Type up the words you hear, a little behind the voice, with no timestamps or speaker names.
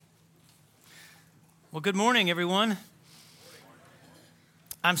Well, good morning, everyone.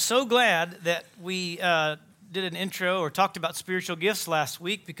 I'm so glad that we did an intro or talked about spiritual gifts last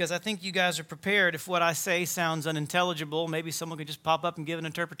week because I think you guys are prepared. If what I say sounds unintelligible, maybe someone could just pop up and give an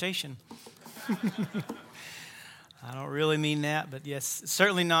interpretation. I don't really mean that, but yes,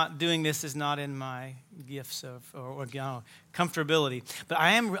 certainly not doing this is not in my gifts or comfortability. But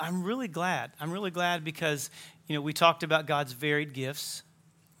I'm really glad. I'm really glad because, we talked about God's varied gifts.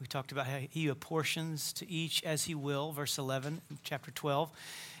 We talked about how he apportions to each as he will, verse 11, chapter 12.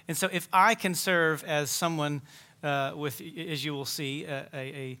 And so if I can serve as someone with, as you will see,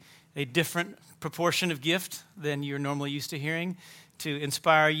 a different proportion of gift than you're normally used to hearing, to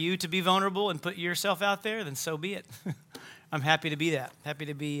inspire you to be vulnerable and put yourself out there, then so be it. I'm happy to be that. Happy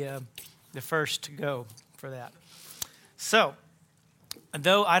to be the first to go for that. So,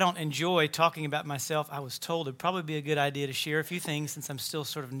 though I don't enjoy talking about myself, I was told it'd probably be a good idea to share a few things since I'm still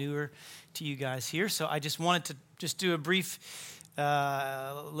sort of newer to you guys here. So I just wanted to just do a brief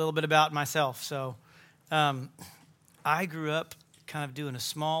little bit about myself. So I grew up kind of doing a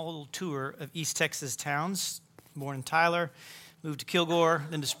small little tour of East Texas towns, born in Tyler, moved to Kilgore,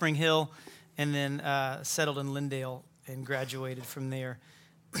 then to Spring Hill, and then settled in Lindale and graduated from there,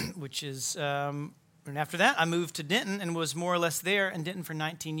 which is... And after that, I moved to Denton and was more or less there in Denton for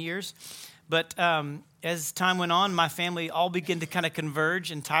 19 years. But as time went on, my family all began to kind of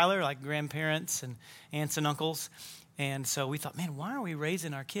converge in Tyler, like grandparents and aunts and uncles. And so we thought, man, why are we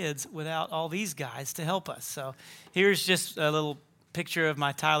raising our kids without all these guys to help us? So here's just a little picture of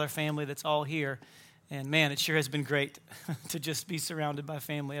my Tyler family that's all here. And man, it sure has been great to just be surrounded by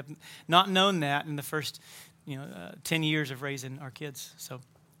family. I've not known that in the first 10 years of raising our kids. So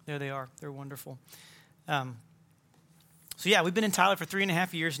there they are. They're wonderful. We've been in Tyler for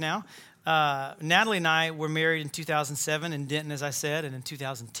 3.5 years now. Natalie and I were married in 2007 in Denton, as I said, and in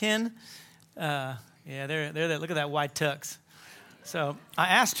 2010. They're there. Look at that white tux. So I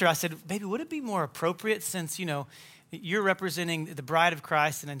asked her, I said, baby, would it be more appropriate since, you're representing the bride of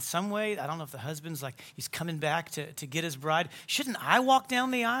Christ, and in some way, I don't know if the husband's like, he's coming back to get his bride. Shouldn't I walk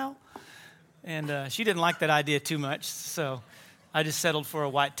down the aisle? And she didn't like that idea too much, so I just settled for a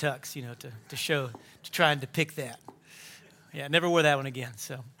white tux, to try and depict that. Yeah, never wore that one again,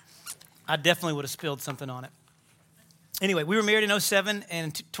 so I definitely would have spilled something on it. Anyway, we were married in 2007, and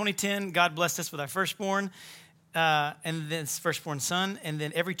in 2010, God blessed us with our firstborn, and then firstborn son, and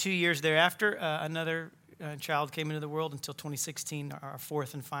then every 2 years thereafter, another child came into the world until 2016, our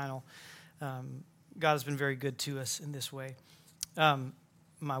fourth and final. God has been very good to us in this way.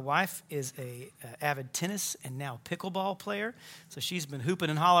 My wife is a avid tennis and now pickleball player, so she's been hooping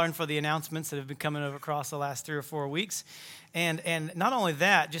and hollering for the announcements that have been coming across the last 3 or 4 weeks. And not only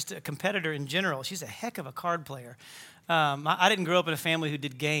that, just a competitor in general. She's a heck of a card player. I didn't grow up in a family who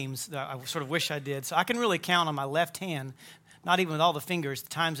did games. I sort of wish I did. So I can really count on my left hand, not even with all the fingers, the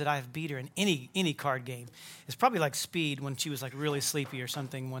times that I have beat her in any card game. It's probably like Speed when she was like really sleepy or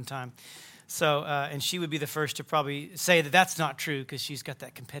something one time. So, and she would be the first to probably say that that's not true because she's got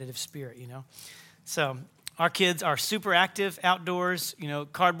that competitive spirit, So our kids are super active outdoors,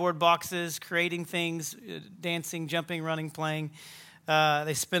 cardboard boxes, creating things, dancing, jumping, running, playing.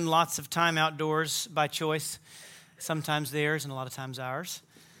 They spend lots of time outdoors by choice, sometimes theirs and a lot of times ours.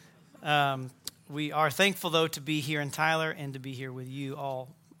 We are thankful, though, to be here in Tyler and to be here with you all,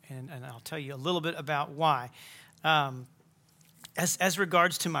 and I'll tell you a little bit about why. As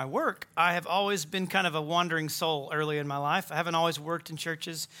regards to my work, I have always been kind of a wandering soul early in my life. I haven't always worked in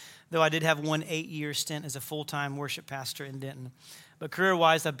churches, though I did have one 8-year stint as a full-time worship pastor in Denton. But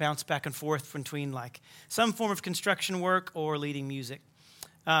career-wise, I bounced back and forth between like some form of construction work or leading music.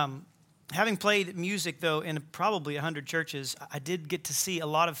 Having played music, though, in probably 100 churches, I did get to see a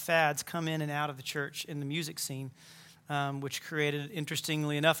lot of fads come in and out of the church in the music scene, which created,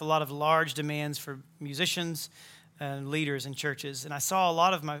 interestingly enough, a lot of large demands for musicians and leaders in churches. And I saw a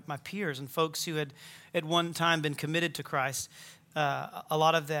lot of my peers and folks who had at one time been committed to Christ. A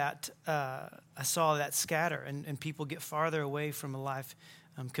lot of that, I saw that scatter and people get farther away from a life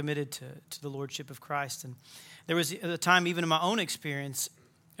committed to the Lordship of Christ. And there was a time, even in my own experience,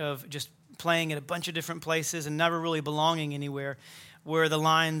 of just playing at a bunch of different places and never really belonging anywhere, where the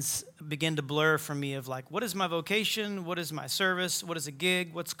lines begin to blur for me of like, what is my vocation? What is my service? What is a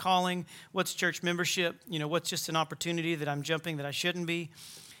gig? What's calling? What's church membership? What's just an opportunity that I'm jumping that I shouldn't be?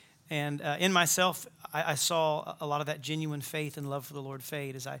 And in myself, I saw a lot of that genuine faith and love for the Lord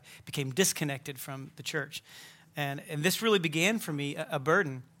fade as I became disconnected from the church. And this really began for me a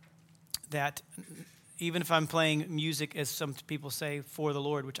burden that even if I'm playing music, as some people say, for the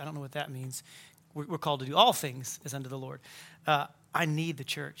Lord, which I don't know what that means, we're called to do all things as unto the Lord. I need the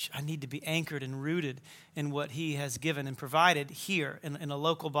church. I need to be anchored and rooted in what he has given and provided here in a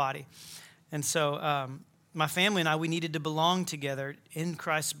local body. And so my family and I, we needed to belong together in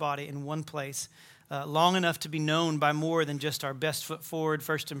Christ's body in one place long enough to be known by more than just our best foot forward,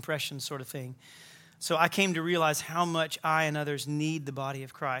 first impression sort of thing. So I came to realize how much I and others need the body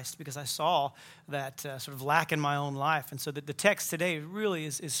of Christ because I saw that sort of lack in my own life. And so the text today really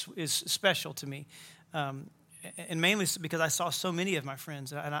is special to me. And mainly because I saw so many of my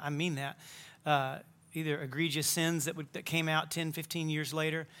friends, and I mean that, either egregious sins that came out 10, 15 years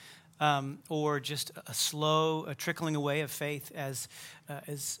later, or just a slow trickling away of faith as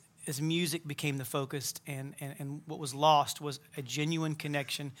music became the focus, and what was lost was a genuine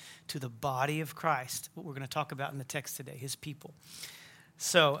connection to the body of Christ, what we're going to talk about in the text today, his people.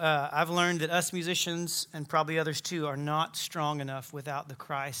 So I've learned that us musicians, and probably others too, are not strong enough without the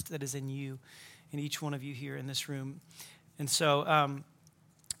Christ that is in you, in each one of you here in this room. And so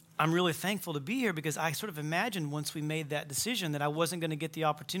I'm really thankful to be here because I sort of imagined once we made that decision that I wasn't going to get the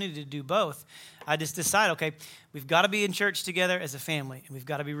opportunity to do both. I just decided, okay, we've got to be in church together as a family, and we've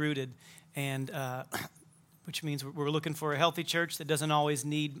got to be rooted, and which means we're looking for a healthy church that doesn't always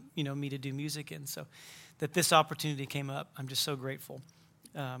need me to do music in. So that this opportunity came up, I'm just so grateful.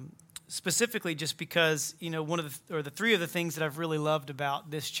 Specifically, just because one of the three of the things that I've really loved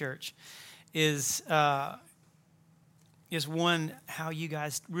about this church is one, how you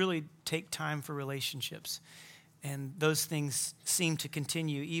guys really take time for relationships. And those things seem to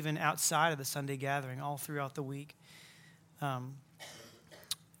continue even outside of the Sunday gathering, all throughout the week. I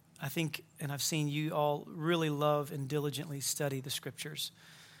think, and I've seen you all really love and diligently study the scriptures.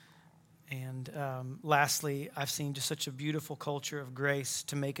 And lastly, I've seen just such a beautiful culture of grace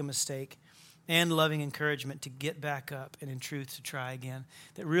to make a mistake and loving encouragement to get back up and in truth to try again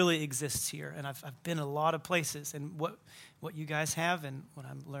that really exists here. And I've been a lot of places, and what you guys have and what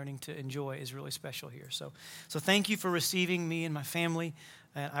I'm learning to enjoy is really special here. So thank you for receiving me and my family.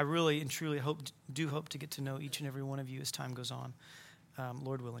 And I really and truly hope to get to know each and every one of you as time goes on,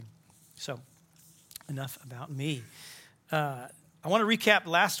 Lord willing. So enough about me. I want to recap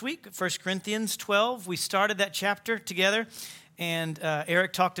last week, 1 Corinthians 12. We started that chapter together. And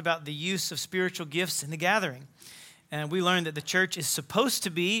Eric talked about the use of spiritual gifts in the gathering. And we learned that the church is supposed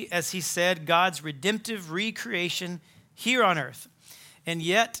to be, as he said, God's redemptive recreation here on earth. And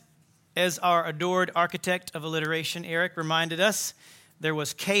yet, as our adored architect of alliteration, Eric, reminded us, there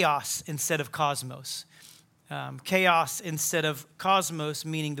was chaos instead of cosmos. Chaos instead of cosmos,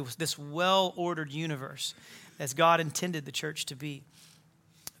 meaning there was this well-ordered universe as God intended the church to be.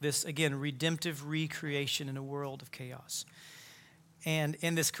 This, again, redemptive recreation in a world of chaos. And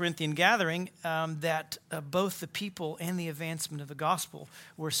in this Corinthian gathering, that both the people and the advancement of the gospel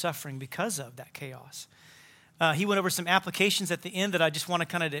were suffering because of that chaos. He went over some applications at the end that I just want to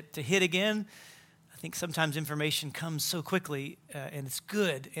kind of to hit again. I think sometimes information comes so quickly, and it's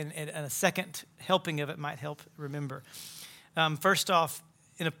good, and a second helping of it might help remember. First off,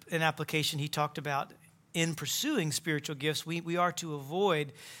 in an application, he talked about in pursuing spiritual gifts, we are to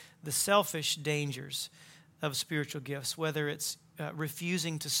avoid the selfish dangers of spiritual gifts, whether it's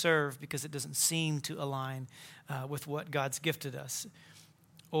refusing to serve because it doesn't seem to align with what God's gifted us,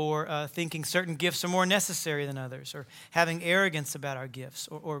 or thinking certain gifts are more necessary than others, or having arrogance about our gifts,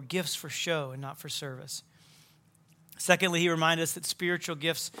 or gifts for show and not for service. Secondly, he reminded us that spiritual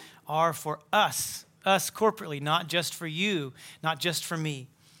gifts are for us corporately, not just for you, not just for me.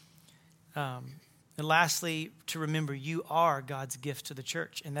 And lastly, to remember you are God's gift to the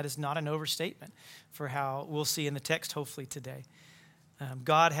church, and that is not an overstatement for how we'll see in the text hopefully today.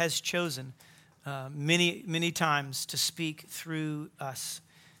 God has chosen many, many times to speak through us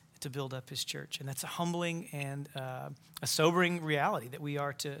to build up his church. And that's a humbling and a sobering reality that we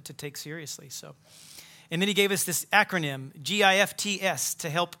are to take seriously. So, and then he gave us this acronym, GIFTS, to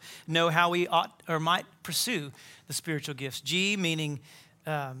help know how we ought or might pursue the spiritual gifts. G meaning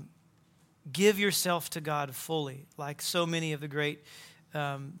give yourself to God fully. Like so many of the great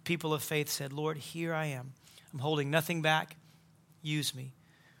people of faith said, Lord, here I am. I'm holding nothing back. Use me.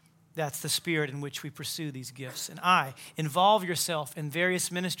 That's the spirit in which we pursue these gifts. And involve yourself in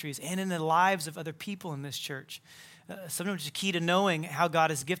various ministries and in the lives of other people in this church. Sometimes the key to knowing how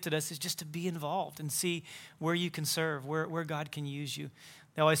God has gifted us is just to be involved and see where you can serve, where God can use you.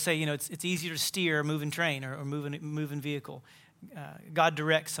 They always say, it's easier to steer a moving train or moving vehicle. God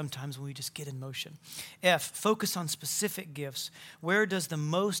directs sometimes when we just get in motion. F, focus on specific gifts. Where does the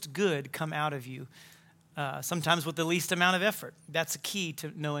most good come out of you? Sometimes with the least amount of effort. That's a key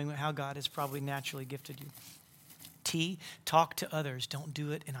to knowing how God has probably naturally gifted you. T, talk to others. Don't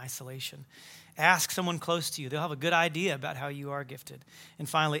do it in isolation. Ask someone close to you. They'll have a good idea about how you are gifted. And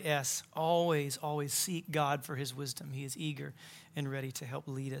finally, S, always seek God for his wisdom. He is eager and ready to help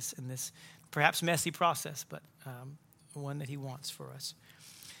lead us in this perhaps messy process, but one that he wants for us.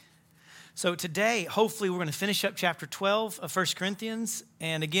 So today, hopefully, we're going to finish up chapter 12 of 1 Corinthians.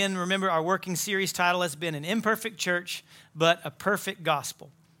 And again, remember, our working series title has been An Imperfect Church, but a Perfect Gospel.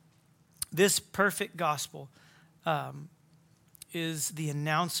 This perfect gospel is the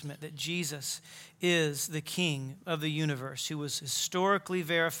announcement that Jesus is the King of the universe, who was historically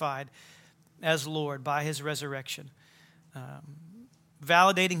verified as Lord by his resurrection,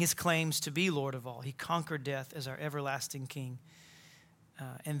 validating his claims to be Lord of all. He conquered death as our everlasting King.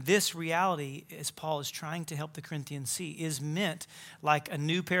 And this reality, as Paul is trying to help the Corinthians see, is meant like a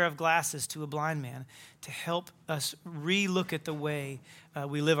new pair of glasses to a blind man to help us re-look at the way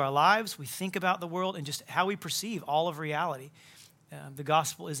we live our lives, we think about the world, and just how we perceive all of reality. The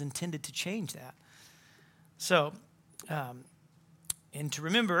gospel is intended to change that. So, and to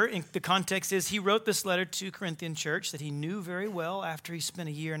remember, the context is he wrote this letter to Corinthian church that he knew very well after he spent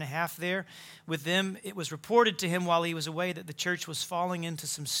a year and a half there with them. It was reported to him while he was away that the church was falling into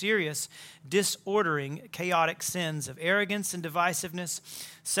some serious, disordering, chaotic sins of arrogance and divisiveness,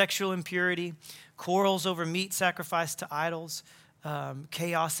 sexual impurity, quarrels over meat sacrificed to idols,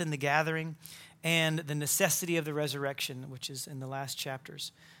 chaos in the gathering, and the necessity of the resurrection, which is in the last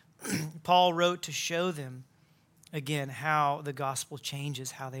chapters. Paul wrote to show them again, how the gospel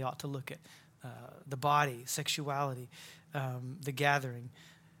changes how they ought to look at the body, sexuality, the gathering,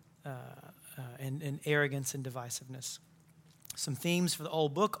 and arrogance and divisiveness. Some themes for the whole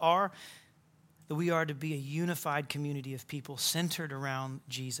book are that we are to be a unified community of people centered around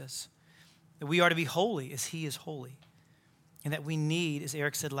Jesus, that we are to be holy as he is holy, and that we need, as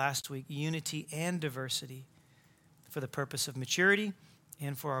Eric said last week, unity and diversity for the purpose of maturity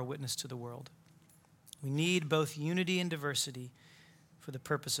and for our witness to the world. We need both unity and diversity for the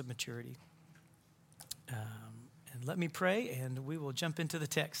purpose of maturity. And let me pray, and we will jump into the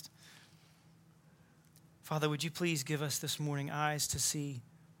text. Father, would you please give us this morning eyes to see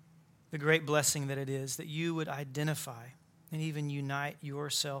the great blessing that it is that you would identify and even unite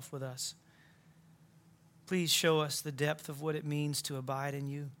yourself with us. Please show us the depth of what it means to abide in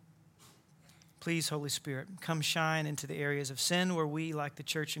you. Please, Holy Spirit, come shine into the areas of sin where we, like the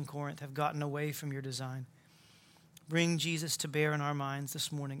church in Corinth, have gotten away from your design. Bring Jesus to bear in our minds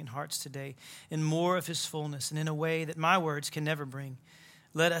this morning and hearts today in more of his fullness and in a way that my words can never bring.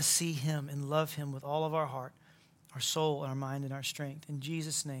 Let us see him and love him with all of our heart, our soul, our mind, and our strength. In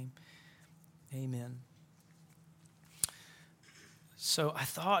Jesus' name, amen. So I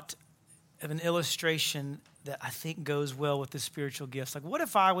thought of an illustration that I think goes well with the spiritual gifts. Like, what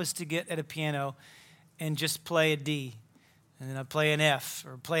if I was to get at a piano and just play a D, and then I'd play an F,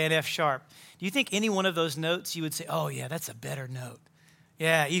 or play an F sharp? Do you think any one of those notes you would say, oh yeah, that's a better note?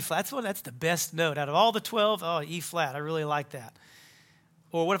 Yeah, E flat, that's the best note. Out of all the 12, oh, E flat, I really like that.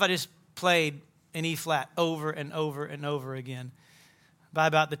 Or what if I just played an E flat over and over and over again? By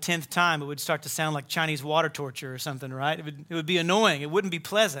about the 10th time, it would start to sound like Chinese water torture or something, right? It would be annoying. It wouldn't be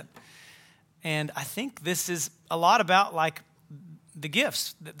pleasant. And I think this is a lot about like the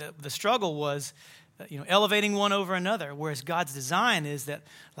gifts. The struggle was, elevating one over another, whereas God's design is that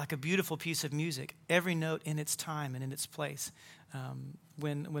like a beautiful piece of music, every note in its time and in its place,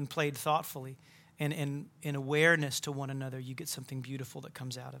 when played thoughtfully and in awareness to one another, you get something beautiful that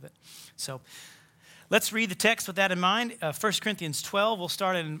comes out of it. So let's read the text with that in mind. 1 Corinthians 12, we'll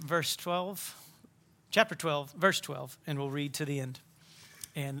start in chapter 12, verse 12, and we'll read to the end.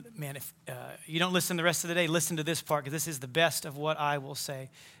 And man, if you don't listen the rest of the day, listen to this part, because this is the best of what I will say,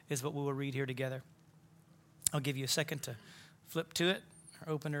 is what we will read here together. I'll give you a second to flip to it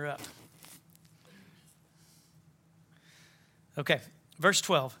or open her up. Okay, verse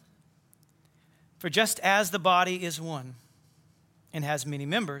 12. For just as the body is one and has many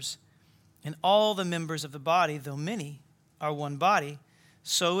members, and all the members of the body, though many, are one body,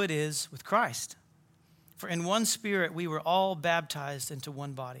 so it is with Christ. For in one Spirit we were all baptized into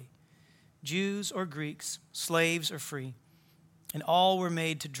one body, Jews or Greeks, slaves or free, and all were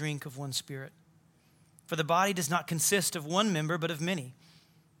made to drink of one Spirit. For the body does not consist of one member, but of many.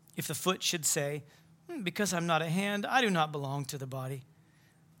 If the foot should say, because I'm not a hand, I do not belong to the body,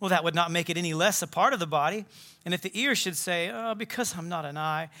 well, that would not make it any less a part of the body. And if the ear should say, because I'm not an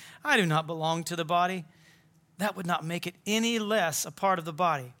eye, I do not belong to the body, that would not make it any less a part of the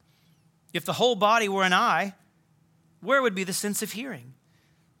body. If the whole body were an eye, where would be the sense of hearing?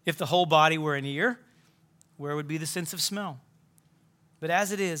 If the whole body were an ear, where would be the sense of smell? But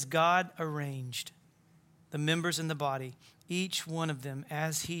as it is, God arranged the members in the body, each one of them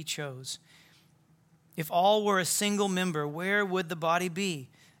as he chose. If all were a single member, where would the body be?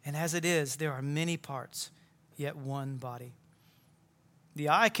 And as it is, there are many parts, yet one body. The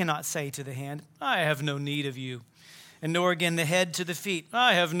eye cannot say to the hand, I have no need of you. And nor again the head to the feet,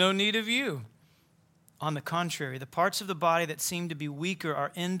 I have no need of you. On the contrary, the parts of the body that seem to be weaker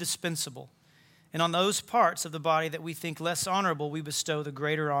are indispensable. And on those parts of the body that we think less honorable, we bestow the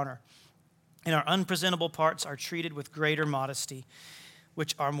greater honor. And our unpresentable parts are treated with greater modesty,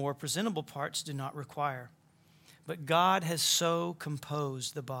 which our more presentable parts do not require. But God has so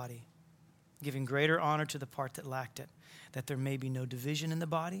composed the body, giving greater honor to the part that lacked it, that there may be no division in the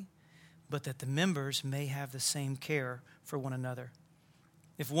body, but that the members may have the same care for one another.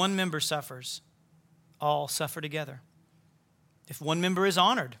 If one member suffers, all suffer together. If one member is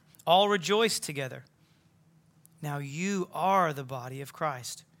honored, all rejoice together. Now you are the body of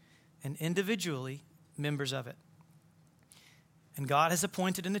Christ, and individually members of it. And God has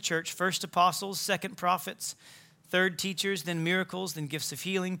appointed in the church first apostles, second prophets, third teachers, then miracles, then gifts of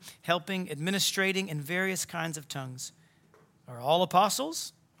healing, helping, administrating, and various kinds of tongues. Are all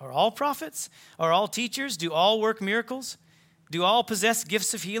apostles? Are all prophets? Are all teachers? Do all work miracles? Do all possess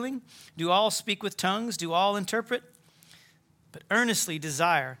gifts of healing? Do all speak with tongues? Do all interpret? But earnestly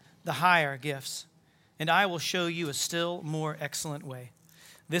desire the higher gifts, and I will show you a still more excellent way.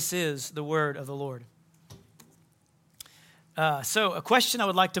 This is the word of the Lord. So a question I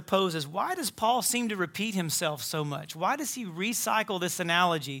would like to pose is, why does Paul seem to repeat himself so much? Why does he recycle this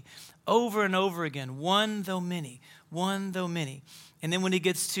analogy over and over again? One though many, one though many. And then when he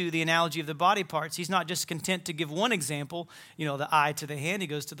gets to the analogy of the body parts, he's not just content to give one example, the eye to the hand. He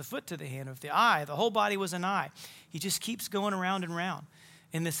goes to the foot to the hand. Or if the eye, the whole body was an eye. He just keeps going around and around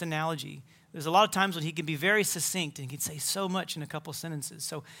in this analogy. There's a lot of times when he can be very succinct and he can say so much in a couple sentences.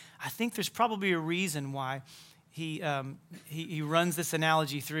 So I think there's probably a reason why he runs this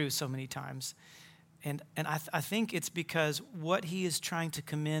analogy through so many times. And I think it's because what he is trying to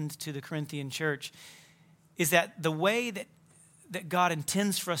commend to the Corinthian church is that the way that God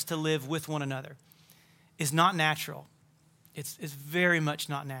intends for us to live with one another is not natural. It's very much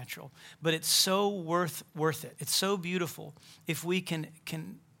not natural. But it's so worth it. It's so beautiful if we can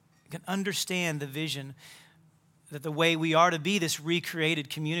understand the vision that the way we are to be this recreated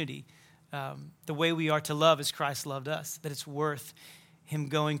community, the way we are to love as Christ loved us, that it's worth him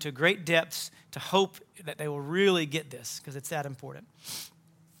going to great depths to hope that they will really get this, because it's that important.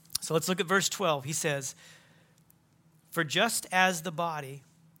 So let's look at verse 12. He says, for just as the body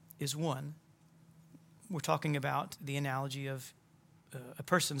is one, we're talking about the analogy of a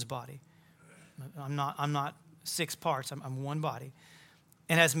person's body. I'm not six parts, I'm one body.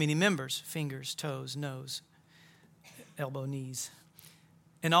 And has many members, fingers, toes, nose, elbow, knees.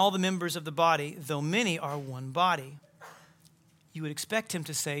 And all the members of the body, though many, are one body. You would expect him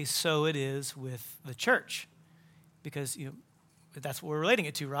to say, so it is with the church. Because, that's what we're relating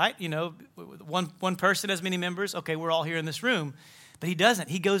it to, right? One person has many members. Okay, we're all here in this room. But he doesn't.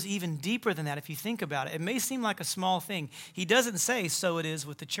 He goes even deeper than that if you think about it. It may seem like a small thing. He doesn't say, so it is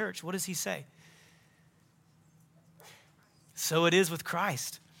with the church. What does he say? So it is with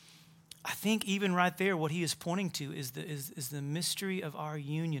Christ. I think even right there, what he is pointing to is the mystery of our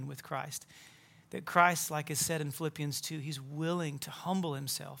union with Christ. That Christ, like is said in Philippians 2, he's willing to humble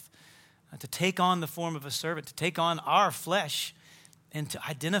himself, to take on the form of a servant, to take on our flesh, and to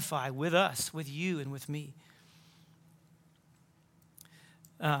identify with us, with you and with me.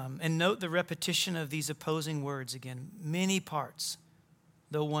 And note the repetition of these opposing words again. Many parts,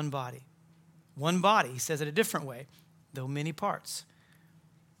 though one body. One body, he says it a different way, though many parts.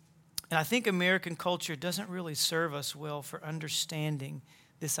 And I think American culture doesn't really serve us well for understanding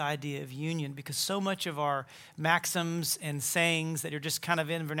this idea of union, because so much of our maxims and sayings that are just kind of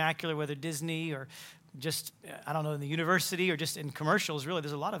in vernacular, whether Disney or just, in the university or just in commercials, really,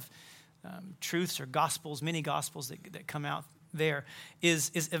 there's a lot of truths or gospels, many gospels that come out there,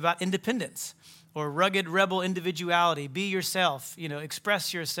 is about independence or rugged rebel individuality. Be yourself,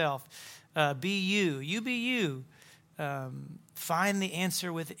 express yourself, be you. You be you. Find the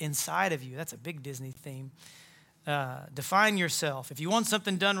answer inside of you. That's a big Disney theme. Define yourself. If you want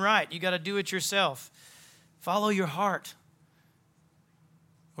something done right, you got to do it yourself. Follow your heart.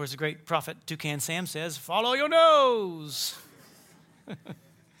 Or as the great prophet Toucan Sam says, follow your nose.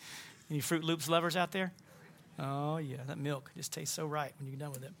 Any Fruit Loops lovers out there? Oh, yeah, that milk just tastes so right when you're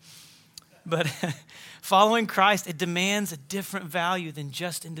done with it. But following Christ, it demands a different value than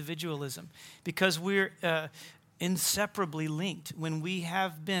just individualism, because we're inseparably linked. When we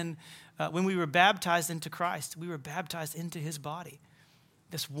were baptized into Christ, we were baptized into his body.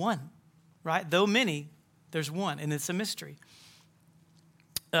 That's one, right? Though many, there's one, and it's a mystery.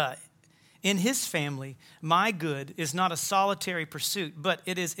 In his family, my good is not a solitary pursuit, but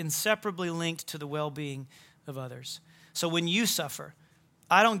it is inseparably linked to the well-being of others. So when you suffer,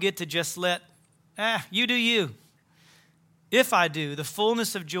 I don't get to just let, you do you. If I do, the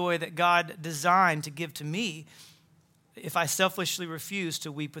fullness of joy that God designed to give to me, if I selfishly refuse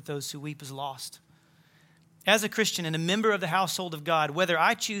to weep with those who weep, is lost. As a Christian and a member of the household of God, whether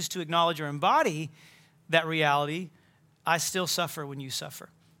I choose to acknowledge or embody that reality, I still suffer when you suffer.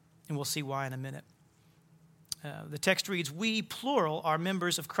 And we'll see why in a minute. The text reads, we, plural, are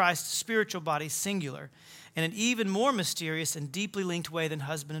members of Christ's spiritual body, singular, in an even more mysterious and deeply linked way than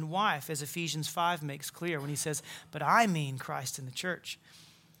husband and wife, as Ephesians 5 makes clear when he says, but I mean Christ and the church.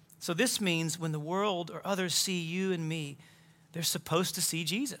 So this means when the world or others see you and me, they're supposed to see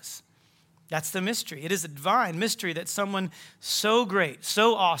Jesus. That's the mystery. It is a divine mystery that someone so great,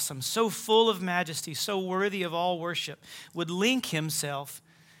 so awesome, so full of majesty, so worthy of all worship would link himself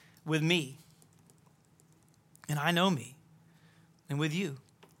with me. And I know me. And with you.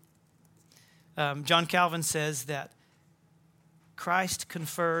 John Calvin says that Christ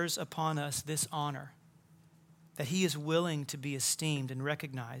confers upon us this honor, that he is willing to be esteemed and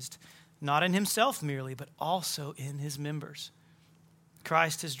recognized, not in himself merely, but also in his members.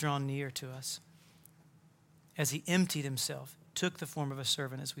 Christ has drawn near to us as he emptied himself, took the form of a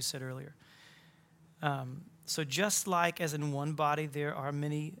servant, as we said earlier. So just like as in one body there are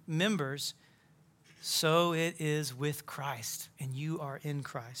many members, so it is with Christ, and you are in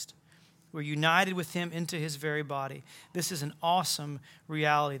Christ. We're united with him into his very body. This is an awesome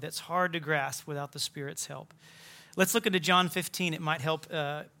reality that's hard to grasp without the Spirit's help. Let's look into John 15. It might help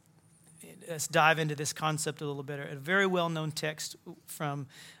us dive into this concept a little better. A very well-known text from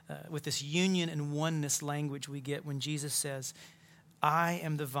with this union and oneness language we get when Jesus says, I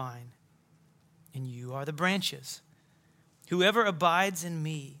am the vine, and you are the branches. Whoever abides in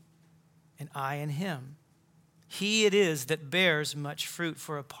me, and I in him, he it is that bears much fruit,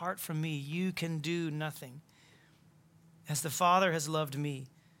 for apart from me you can do nothing. As the Father has loved me,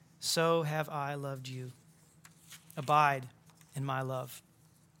 so have I loved you. Abide in my love.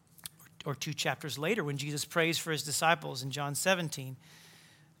 Or 2 chapters later, when Jesus prays for his disciples in John 17,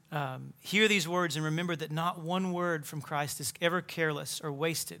 hear these words and remember that not one word from Christ is ever careless or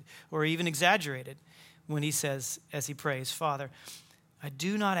wasted or even exaggerated when he says, as he prays, Father, I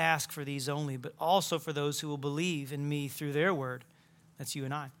do not ask for these only, but also for those who will believe in me through their word. That's you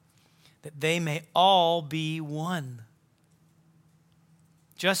and I. That they may all be one.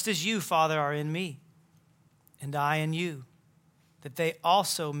 Just as you, Father, are in me, and I in you, that they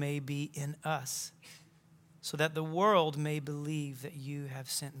also may be in us, so that the world may believe that you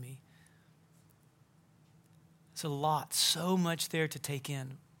have sent me. It's a lot, so much there to take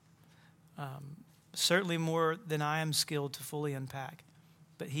in. Certainly more than I am skilled to fully unpack.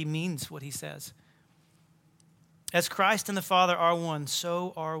 But he means what he says. As Christ and the Father are one,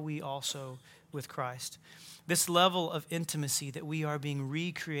 so are we also with Christ. This level of intimacy that we are being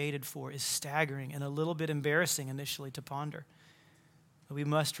recreated for is staggering and a little bit embarrassing initially to ponder. But we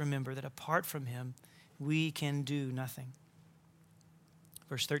must remember that apart from him, we can do nothing.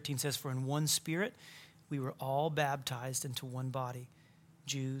 Verse 13 says, for in one Spirit we were all baptized into one body,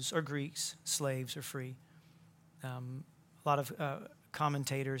 Jews or Greeks, slaves or free. A lot of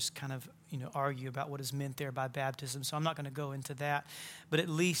commentators kind of argue about what is meant there by baptism, so I'm not going to go into that. But at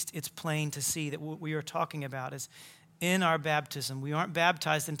least it's plain to see that what we are talking about is in our baptism, we aren't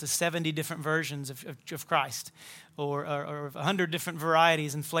baptized into 70 different versions of Christ or 100 different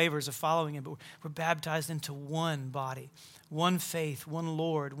varieties and flavors of following him, but we're baptized into one body, one faith, one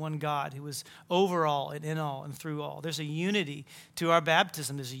Lord, one God who is over all and in all and through all. There's a unity to our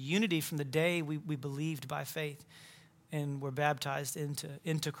baptism. There's a unity from the day we believed by faith and were baptized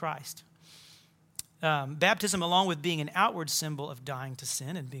into Christ. Baptism, along with being an outward symbol of dying to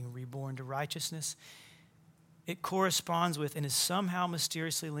sin and being reborn to righteousness, it corresponds with and is somehow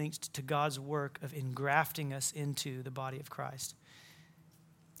mysteriously linked to God's work of engrafting us into the body of Christ.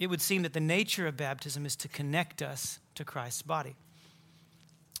 It would seem that the nature of baptism is to connect us to Christ's body.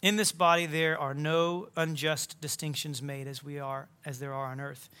 In this body, there are no unjust distinctions made as there are on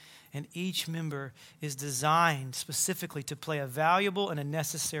earth. And each member is designed specifically to play a valuable and a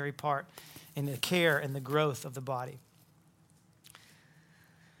necessary part in the care and the growth of the body.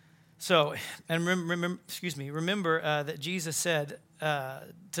 So, and remember that Jesus said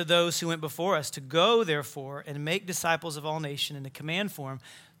to those who went before us to go, therefore, and make disciples of all nations in a command form,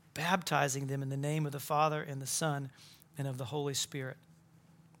 baptizing them in the name of the Father and the Son and of the Holy Spirit.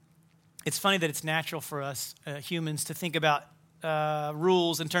 It's funny that it's natural for us humans to think about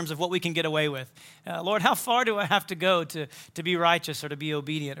rules in terms of what we can get away with. Lord, how far do I have to go to be righteous or to be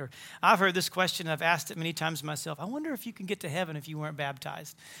obedient? Or I've heard this question, I've asked it many times myself. I wonder if you can get to heaven if you weren't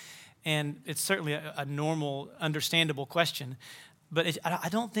baptized. And it's certainly a normal, understandable question. But I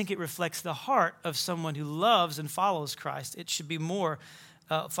don't think it reflects the heart of someone who loves and follows Christ. It should be more,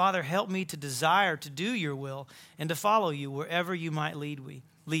 Father, help me to desire to do your will and to follow you wherever you might lead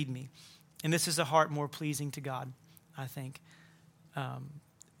me. And this is a heart more pleasing to God, I think.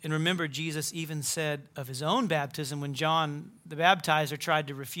 And remember, Jesus even said of his own baptism, when John the baptizer tried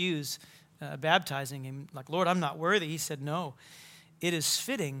to refuse baptizing him, like, Lord, I'm not worthy. He said, no, it is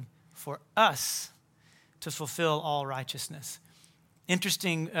fitting for us to fulfill all righteousness.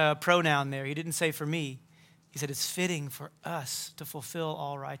 Interesting pronoun there. He didn't say for me. He said it's fitting for us to fulfill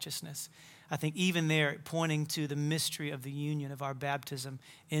all righteousness. I think even there, pointing to the mystery of the union of our baptism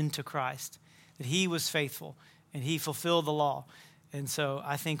into Christ, that he was faithful and he fulfilled the law. And so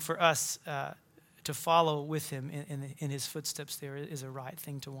I think for us to follow with him in his footsteps there is a right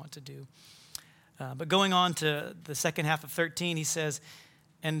thing to want to do. But going on to the second half of 13, he says,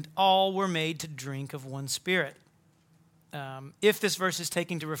 and all were made to drink of one spirit. If this verse is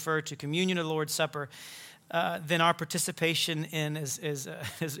taken to refer to communion or the Lord's Supper, then our participation in, as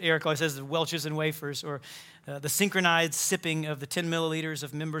Eric always says, the Welch's and wafers, or the synchronized sipping of the 10 milliliters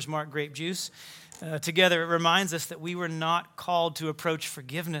of Members Mark grape juice, together, it reminds us that we were not called to approach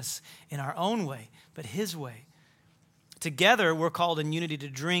forgiveness in our own way, but his way. Together, we're called in unity to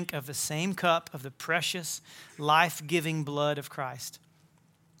drink of the same cup of the precious, life-giving blood of Christ.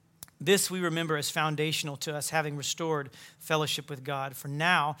 This we remember as foundational to us having restored fellowship with God, for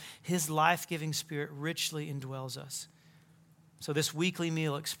now his life-giving Spirit richly indwells us. So this weekly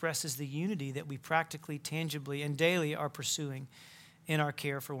meal expresses the unity that we practically, tangibly, and daily are pursuing in our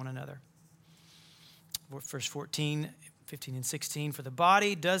care for one another. Verse 14, 15, and 16, for the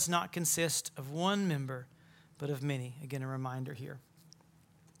body does not consist of one member, but of many. Again, a reminder here.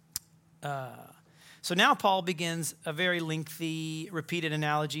 So now Paul begins a very lengthy, repeated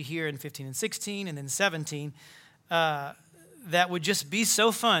analogy here in 15 and 16, and then 17, that would just be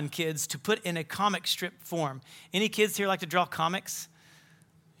so fun, kids, to put in a comic strip form. Any kids here like to draw comics?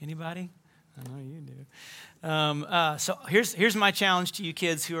 Anybody? I know you do. So here's my challenge to you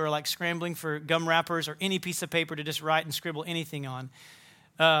kids who are like scrambling for gum wrappers or any piece of paper to just write and scribble anything on.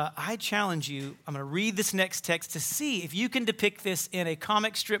 I challenge you, I'm going to read this next text to see if you can depict this in a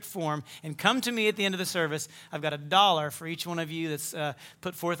comic strip form and come to me at the end of the service. I've got $1 for each one of you that's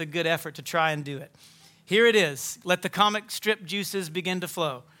put forth a good effort to try and do it. Here it is. Let the comic strip juices begin to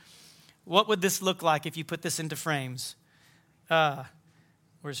flow. What would this look like if you put this into frames?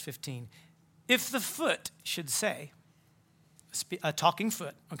 Where's 15? If the foot should say, a talking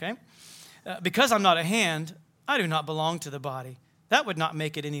foot, okay? Because I'm not a hand, I do not belong to the body. That would not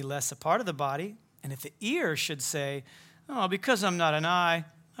make it any less a part of the body. And if the ear should say, oh, because I'm not an eye,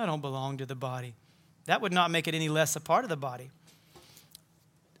 I don't belong to the body. That would not make it any less a part of the body.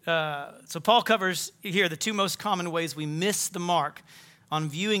 So Paul covers here the two most common ways we miss the mark on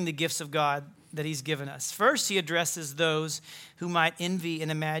viewing the gifts of God that he's given us. First, he addresses those who might envy and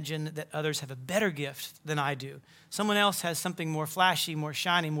imagine that others have a better gift than I do. Someone else has something more flashy, more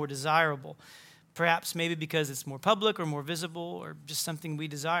shiny, more desirable. Perhaps maybe because it's more public or more visible or just something we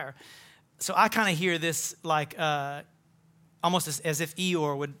desire. So I kind of hear this like almost as if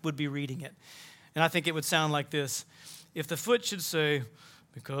Eeyore would be reading it. And I think it would sound like this. If the foot should say,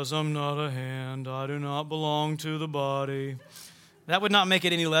 because I'm not a hand, I do not belong to the body. That would not make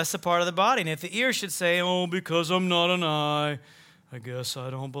it any less a part of the body. And if the ear should say, oh, because I'm not an eye, I guess I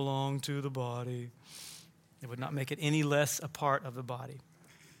don't belong to the body. It would not make it any less a part of the body.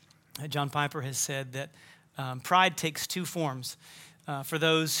 John Piper has said that pride takes two forms. For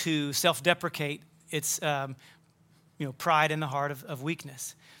those who self-deprecate, it's pride in the heart of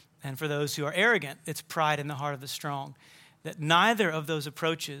weakness. And for those who are arrogant, it's pride in the heart of the strong. That neither of those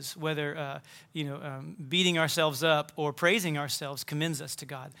approaches, whether beating ourselves up or praising ourselves, commends us to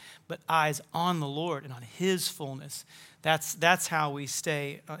God, but eyes on the Lord and on his fullness. That's how we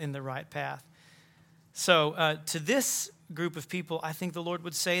stay in the right path. So to this group of people, I think the Lord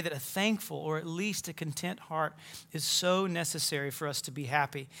would say that a thankful or at least a content heart is so necessary for us to be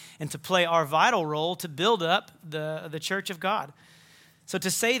happy and to play our vital role to build up the church of God. So to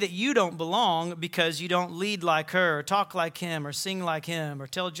say that you don't belong because you don't lead like her or talk like him or sing like him or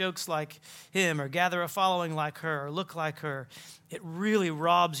tell jokes like him or gather a following like her or look like her, it really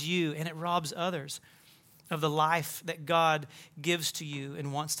robs you and it robs others of the life that God gives to you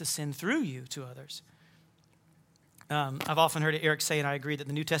and wants to send through you to others. I've often heard Eric say, and I agree, that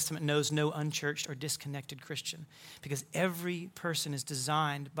the New Testament knows no unchurched or disconnected Christian because every person is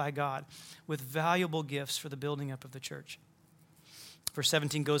designed by God with valuable gifts for the building up of the church. Verse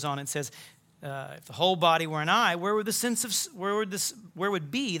 17 goes on and says, if the whole body were an eye, where would be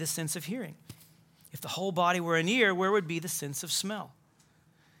the sense of hearing? If the whole body were an ear, where would be the sense of smell?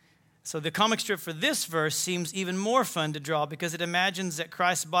 So the comic strip for this verse seems even more fun to draw because it imagines that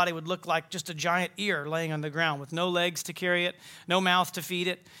Christ's body would look like just a giant ear laying on the ground with no legs to carry it, no mouth to feed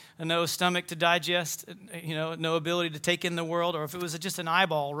it, no stomach to digest, no ability to take in the world, or if it was just an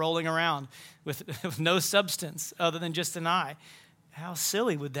eyeball rolling around with no substance other than just an eye. How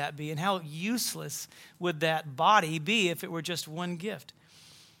silly would that be, and how useless would that body be if it were just one gift?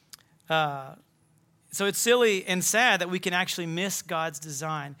 So it's silly and sad that we can actually miss God's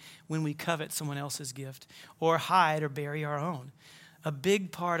design when we covet someone else's gift or hide or bury our own. A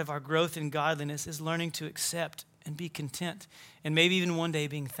big part of our growth in godliness is learning to accept and be content, and maybe even one day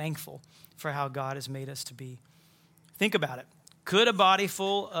being thankful for how God has made us to be. Think about it. Could a body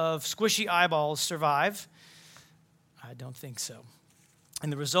full of squishy eyeballs survive? I don't think so.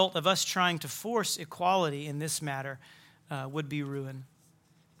 And the result of us trying to force equality in this matter would be ruin.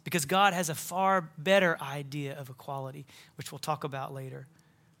 Because God has a far better idea of equality, which we'll talk about later.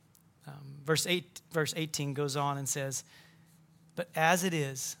 Verse 18 goes on and says, but as it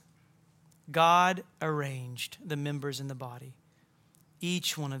is, God arranged the members in the body,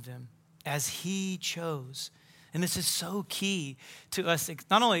 each one of them, as he chose. And this is so key to us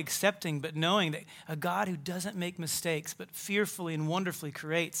not only accepting, but knowing that a God who doesn't make mistakes, but fearfully and wonderfully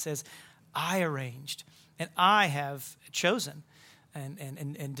creates, says, I arranged, and I have chosen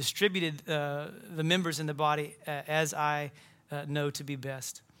and distributed the members in the body as I know to be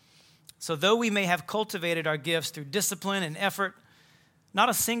best. So though we may have cultivated our gifts through discipline and effort, not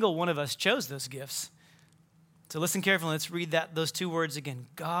a single one of us chose those gifts. So listen carefully. Let's read those two words again.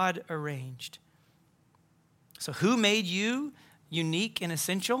 God arranged. So who made you unique and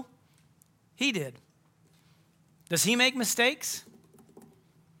essential? He did. Does he make mistakes?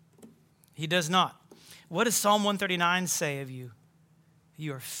 He does not. What does Psalm 139 say of you?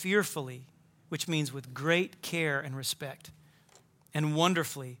 You are fearfully, which means with great care and respect, and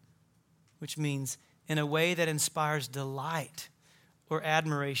wonderfully, which means in a way that inspires delight or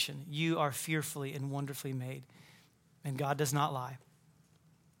admiration. You are fearfully and wonderfully made, and God does not lie.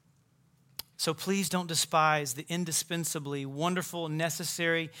 So please don't despise the indispensably wonderful,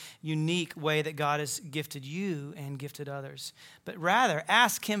 necessary, unique way that God has gifted you and gifted others, but rather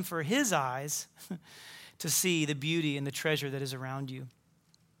ask him for his eyes to see the beauty and the treasure that is around you.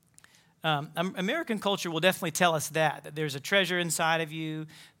 American culture will definitely tell us that there's a treasure inside of you,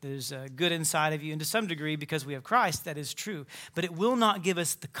 there's a good inside of you, and to some degree, because we have Christ, that is true. But it will not give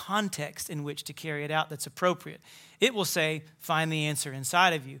us the context in which to carry it out that's appropriate. It will say, find the answer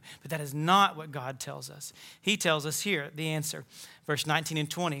inside of you. But that is not what God tells us. He tells us here the answer. Verse 19 and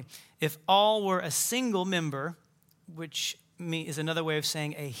 20, if all were a single member, which is another way of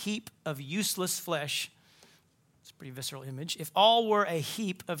saying a heap of useless flesh. It's a pretty visceral image. If all were a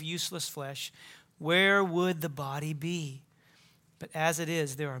heap of useless flesh, where would the body be? But as it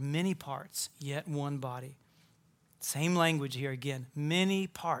is, there are many parts, yet one body. Same language here again. Many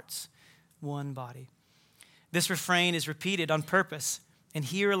parts, one body. This refrain is repeated on purpose, and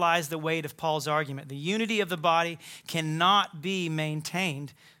here lies the weight of Paul's argument. The unity of the body cannot be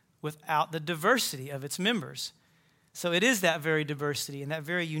maintained without the diversity of its members. So it is that very diversity and that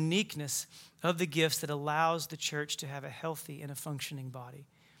very uniqueness of the gifts that allows the church to have a healthy and a functioning body.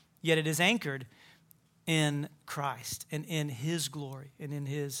 Yet it is anchored in Christ and in his glory and in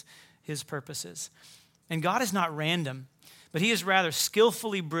his purposes. And God is not random, but he is rather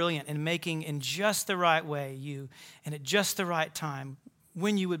skillfully brilliant in making in just the right way you and at just the right time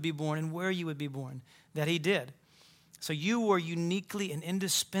when you would be born and where you would be born, that he did. So you were uniquely and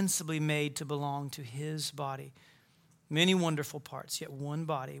indispensably made to belong to his body. Many wonderful parts, yet one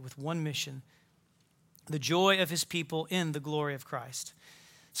body with one mission, the joy of his people in the glory of Christ.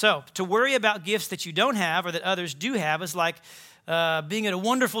 So to worry about gifts that you don't have or that others do have is like being at a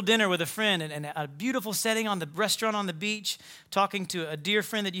wonderful dinner with a friend and a beautiful setting on the restaurant on the beach, talking to a dear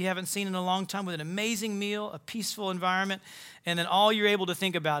friend that you haven't seen in a long time with an amazing meal, a peaceful environment, and then all you're able to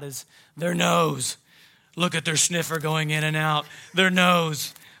think about is their nose. Look at their sniffer going in and out. Their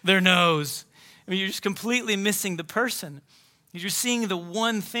nose. I mean, you're just completely missing the person. You're seeing the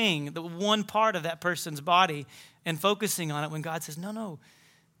one thing, the one part of that person's body and focusing on it when God says, no,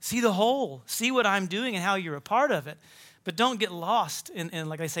 see the whole. See what I'm doing and how you're a part of it. But don't get lost in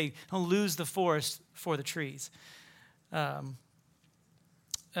like I say, don't lose the forest for the trees.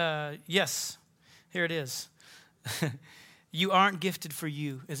 Yes, here it is. You aren't gifted for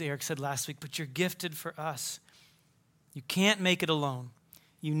you, as Eric said last week, but you're gifted for us. You can't make it alone.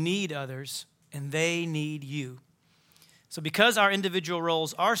 You need others, and they need you. So because our individual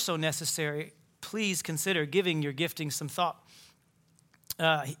roles are so necessary, please consider giving your gifting some thought.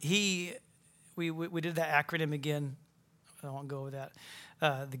 We did that acronym again. I won't go with that,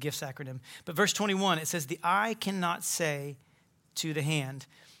 the gifts acronym. But verse 21, it says, the eye cannot say to the hand,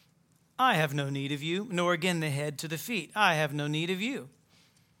 I have no need of you, nor again the head to the feet, I have no need of you.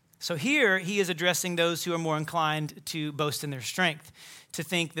 So here he is addressing those who are more inclined to boast in their strength, to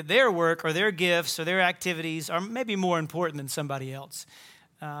think that their work or their gifts or their activities are maybe more important than somebody else,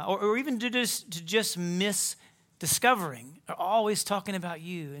 or even to just miss discovering, or always talking about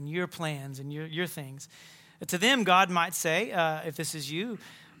you and your plans and your things. To them, God might say, if this is you,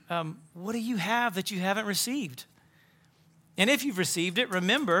 what do you have that you haven't received? And if you've received it,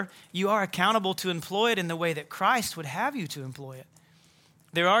 remember, you are accountable to employ it in the way that Christ would have you to employ it.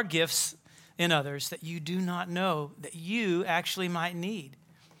 There are gifts in others that you do not know that you actually might need.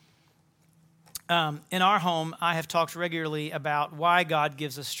 In our home, I have talked regularly about why God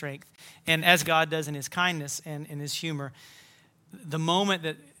gives us strength. And as God does in his kindness and in his humor, the moment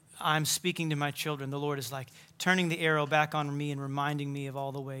that I'm speaking to my children, the Lord is like turning the arrow back on me and reminding me of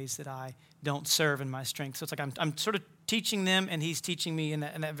all the ways that I don't serve in my strength. So it's like I'm sort of teaching them, and he's teaching me in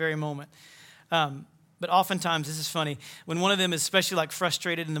that very moment. But oftentimes, this is funny, when one of them is especially like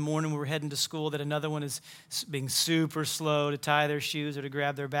frustrated in the morning when we're heading to school, that another one is being super slow to tie their shoes or to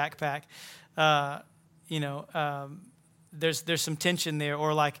grab their backpack, there's some tension there.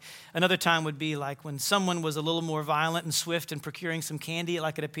 Or like another time would be like when someone was a little more violent and swift in procuring some candy,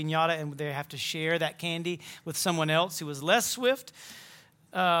 like at a piñata, and they have to share that candy with someone else who was less swift.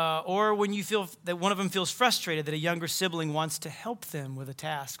 Or when you feel that one of them feels frustrated that a younger sibling wants to help them with a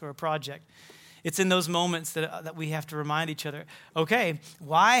task or a project. It's in those moments that we have to remind each other, okay,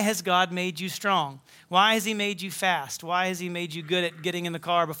 why has God made you strong? Why has he made you fast? Why has he made you good at getting in the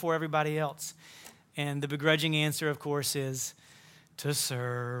car before everybody else? And the begrudging answer, of course, is to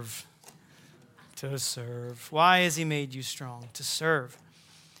serve. To serve. Why has he made you strong? To serve.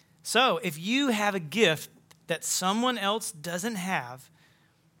 So if you have a gift that someone else doesn't have,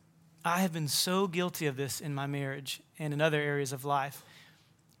 I have been so guilty of this in my marriage and in other areas of life.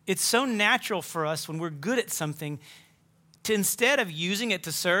 It's so natural for us when we're good at something to, instead of using it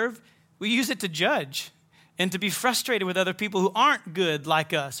to serve, we use it to judge and to be frustrated with other people who aren't good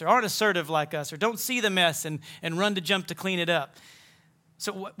like us or aren't assertive like us or don't see the mess and run to jump to clean it up.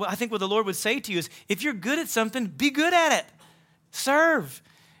 So I think what the Lord would say to you is, if you're good at something, be good at it. Serve.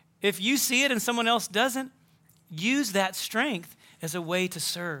 If you see it and someone else doesn't, use that strength as a way to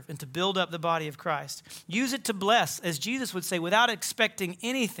serve and to build up the body of Christ. Use it to bless, as Jesus would say, without expecting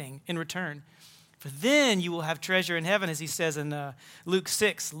anything in return. For then you will have treasure in heaven, as he says in Luke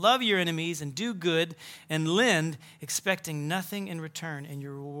 6. Love your enemies and do good and lend, expecting nothing in return, and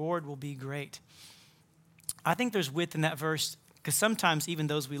your reward will be great. I think there's width in that verse, because sometimes even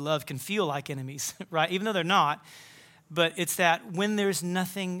those we love can feel like enemies, right? Even though they're not. But it's that when there's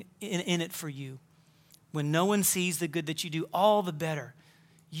nothing in it for you, when no one sees the good that you do, all the better.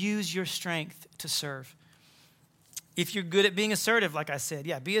 Use your strength to serve. If you're good at being assertive, like I said,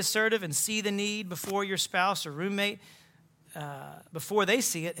 be assertive and see the need before your spouse or roommate, before they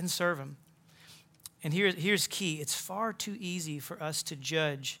see it, and serve them. And here's key. It's far too easy for us to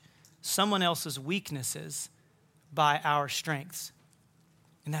judge someone else's weaknesses by our strengths.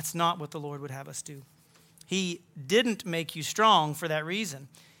 And that's not what the Lord would have us do. He didn't make you strong for that reason.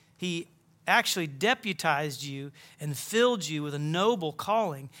 He actually deputized you and filled you with a noble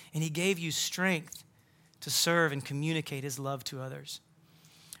calling, and he gave you strength to serve and communicate his love to others.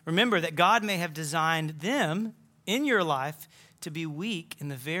 Remember that God may have designed them in your life to be weak in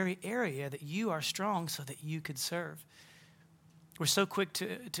the very area that you are strong so that you could serve. We're so quick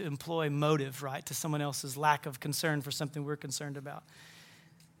to employ motive, right, to someone else's lack of concern for something we're concerned about.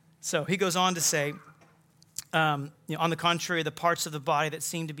 So he goes on to say, on the contrary, the parts of the body that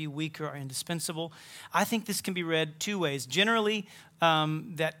seem to be weaker are indispensable. I think this can be read two ways. Generally,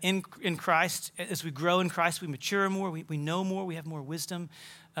 that in Christ, as we grow in Christ, we mature more, we know more, we have more wisdom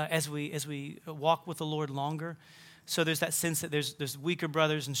as we walk with the Lord longer. So there's that sense that there's weaker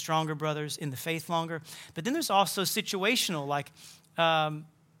brothers and stronger brothers in the faith longer. But then there's also situational, like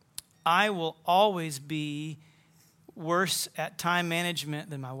I will always be worse at time management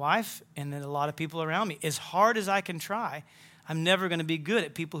than my wife and than a lot of people around me. As hard as I can try, I'm never going to be good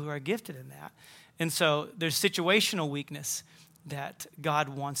at people who are gifted in that. And so there's situational weakness that God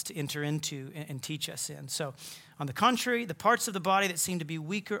wants to enter into and teach us in. So On the contrary, the parts of the body that seem to be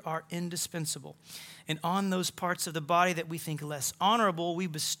weaker are indispensable. And on those parts of the body that we think less honorable, we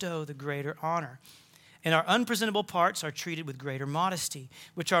bestow the greater honor. And our unpresentable parts are treated with greater modesty,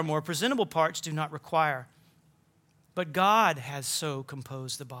 which our more presentable parts do not require. But God has so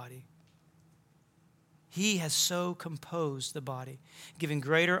composed the body. He has so composed the body, giving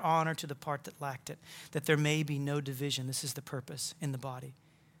greater honor to the part that lacked it, that there may be no division. This is the purpose in the body.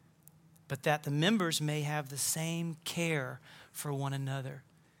 But that the members may have the same care for one another.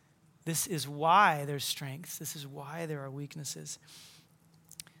 This is why there's strengths. This is why there are weaknesses.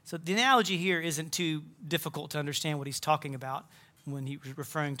 So the analogy here isn't too difficult to understand what he's talking about when he's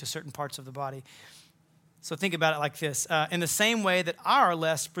referring to certain parts of the body. So think about it like this. In the same way that our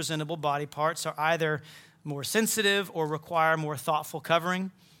less presentable body parts are either more sensitive or require more thoughtful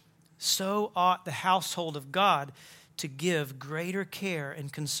covering, so ought the household of God to give greater care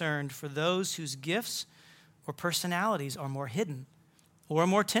and concern for those whose gifts or personalities are more hidden or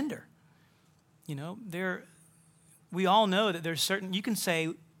more tender. You know, we all know that there's certain, you can say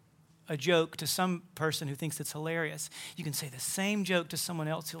a joke to some person who thinks it's hilarious. You can say the same joke to someone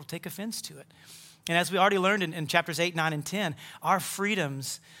else who will take offense to it. And as we already learned in chapters 8, 9, and 10, our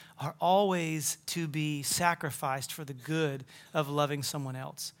freedoms are always to be sacrificed for the good of loving someone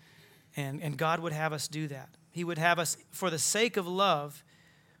else. And God would have us do that. He would have us, for the sake of love,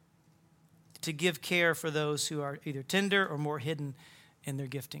 to give care for those who are either tender or more hidden in their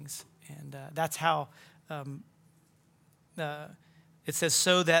giftings. And that's how it says,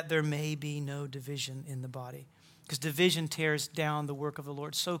 so that there may be no division in the body. Because division tears down the work of the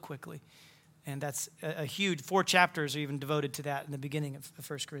Lord so quickly. And that's a huge, 4 chapters are even devoted to that in the beginning of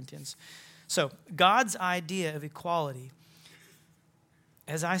 1 Corinthians. So God's idea of equality,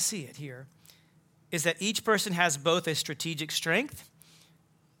 as I see it here, is that each person has both a strategic strength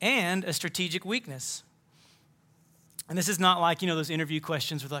and a strategic weakness. And this is not like, those interview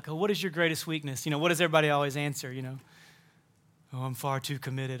questions with like, oh, what is your greatest weakness? What does everybody always answer, Oh, I'm far too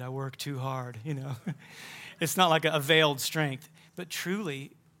committed. I work too hard, It's not like a veiled strength. But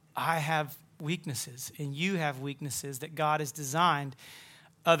truly, I have weaknesses and you have weaknesses that God has designed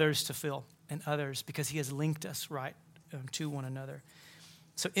others to fill and others because he has linked us right to one another.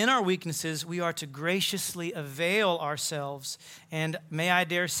 So in our weaknesses, we are to graciously avail ourselves and, may I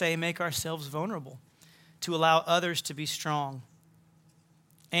dare say, make ourselves vulnerable to allow others to be strong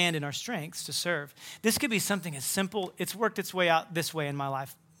and in our strengths to serve. This could be something as simple. It's worked its way out this way in my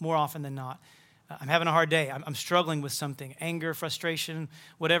life more often than not. I'm having a hard day. I'm struggling with something, anger, frustration,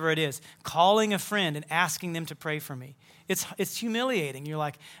 whatever it is. Calling a friend and asking them to pray for me. It's humiliating. You're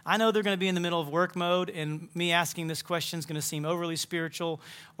like, I know they're going to be in the middle of work mode, and me asking this question is going to seem overly spiritual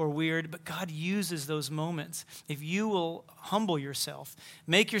or weird, but God uses those moments. If you will humble yourself,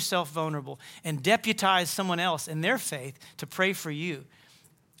 make yourself vulnerable, and deputize someone else in their faith to pray for you,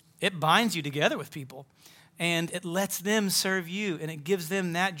 it binds you together with people, and it lets them serve you, and it gives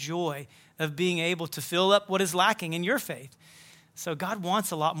them that joy of being able to fill up what is lacking in your faith. So God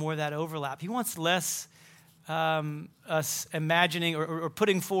wants a lot more of that overlap. He wants less us imagining or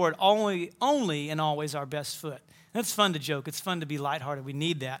putting forward only and always our best foot. And it's fun to joke. It's fun to be lighthearted. We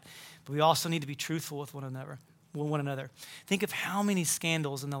need that. But we also need to be truthful with one another. Think of how many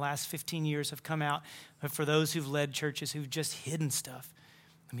scandals in the last 15 years have come out for those who've led churches who've just hidden stuff.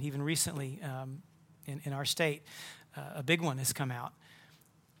 I mean, even recently in our state, a big one has come out.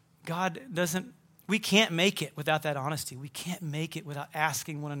 We can't make it without that honesty. We can't make it without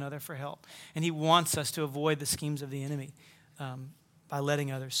asking one another for help. And he wants us to avoid the schemes of the enemy by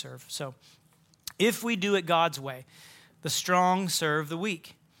letting others serve. So if we do it God's way, the strong serve the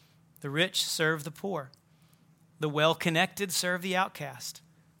weak. The rich serve the poor. The well-connected serve the outcast.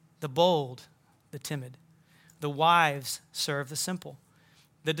 The bold, the timid. The wise serve the simple.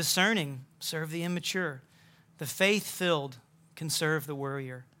 The discerning serve the immature. The faith-filled can serve the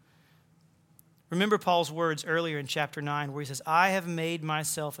worrier. Remember Paul's words earlier in chapter 9 where he says, I have made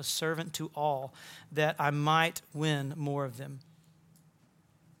myself a servant to all that I might win more of them.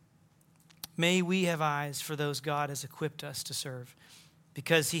 May we have eyes for those God has equipped us to serve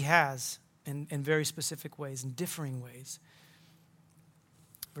because he has in very specific ways, in differing ways.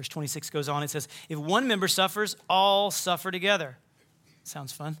 Verse 26 goes on, it says, if one member suffers, all suffer together.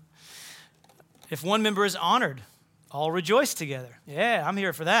 Sounds fun. If one member is honored, all rejoice together. Yeah, I'm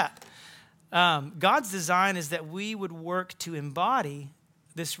here for that. God's design is that we would work to embody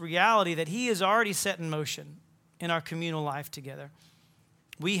this reality that he has already set in motion in our communal life together.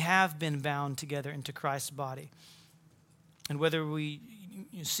 We have been bound together into Christ's body. And whether we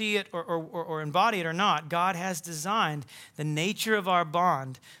see it or embody it or not, God has designed the nature of our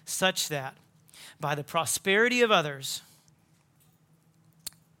bond such that By the prosperity of others,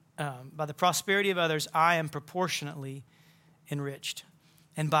 I am proportionately enriched.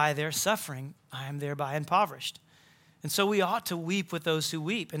 And by their suffering, I am thereby impoverished. And so we ought to weep with those who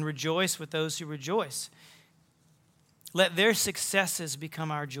weep and rejoice with those who rejoice. Let their successes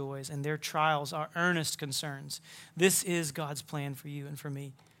become our joys and their trials our earnest concerns. This is God's plan for you and for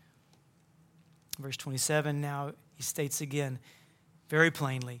me. Verse 27, now he states again, very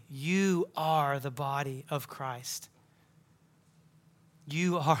plainly, you are the body of Christ.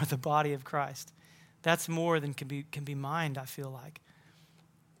 You are the body of Christ. That's more than can be mined, I feel like.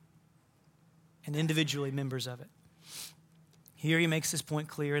 And individually members of it. Here he makes this point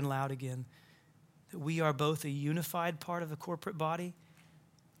clear and loud again, that we are both a unified part of the corporate body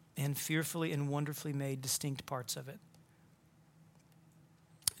and fearfully and wonderfully made distinct parts of it.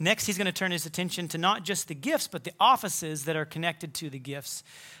 Next, he's going to turn his attention to not just the gifts, but the offices that are connected to the gifts.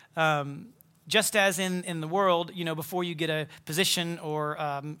 Just as in the world, before you get a position or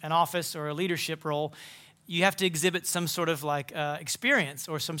an office or a leadership role, you have to exhibit some sort of experience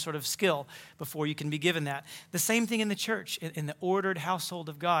or some sort of skill before you can be given that. The same thing in the church, in the ordered household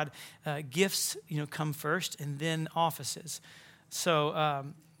of God, gifts come first and then offices. So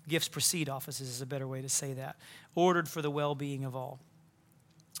gifts precede offices is a better way to say that. Ordered for the well-being of all.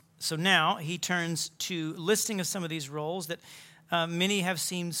 So now he turns to listing of some of these roles that many have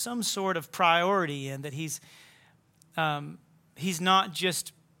seen some sort of priority in, that he's not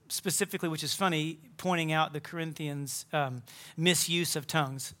just specifically, which is funny, pointing out the Corinthians' misuse of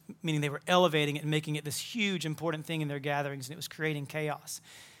tongues, meaning they were elevating it and making it this huge, important thing in their gatherings, and it was creating chaos.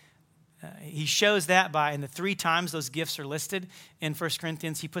 He shows that by, in the 3 times those gifts are listed in 1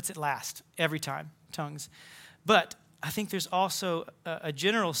 Corinthians, he puts it last every time, tongues. But I think there's also a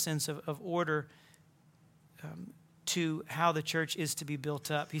general sense of order to how the church is to be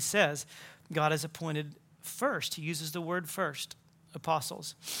built up. He says God has appointed first. He uses the word first,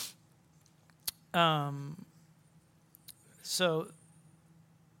 apostles.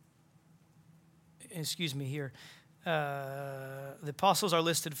 Excuse me here. The apostles are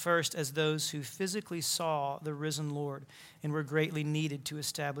listed first as those who physically saw the risen Lord and were greatly needed to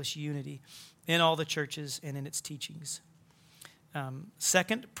establish unity in all the churches and in its teachings.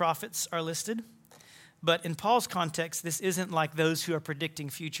 Second, prophets are listed. But in Paul's context, this isn't like those who are predicting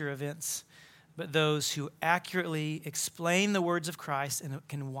future events, but those who accurately explain the words of Christ and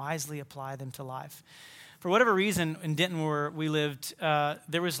can wisely apply them to life. For whatever reason, in Denton where we lived,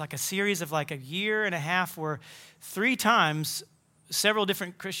 there was a series of a year and a half where 3 times several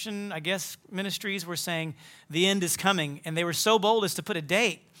different Christian, ministries were saying the end is coming. And they were so bold as to put a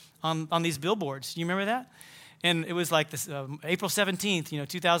date on these billboards. Do you remember that? And it was this April 17th,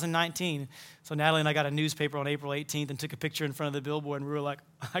 2019. So Natalie and I got a newspaper on April 18th and took a picture in front of the billboard, and we were like,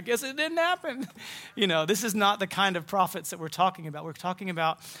 I guess it didn't happen. This is not the kind of prophets that we're talking about. We're talking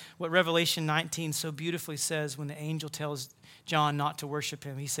about what Revelation 19 so beautifully says when the angel tells John not to worship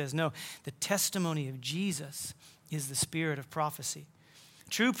him. He says, no, the testimony of Jesus is the spirit of prophecy.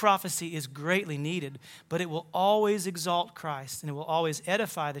 True prophecy is greatly needed, but it will always exalt Christ, and it will always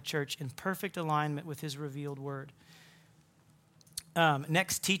edify the church in perfect alignment with his revealed word.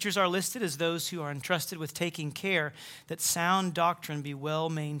 Next, teachers are listed as those who are entrusted with taking care that sound doctrine be well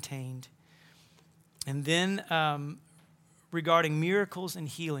maintained. And then regarding miracles and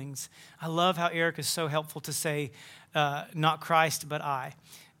healings, I love how Eric is so helpful to say, not Christ, but I.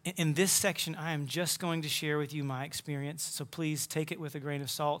 In this section, I am just going to share with you my experience, so please take it with a grain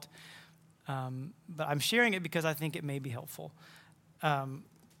of salt. But I'm sharing it because I think it may be helpful.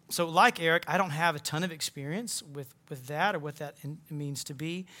 So like Eric, I don't have a ton of experience with that or what that means to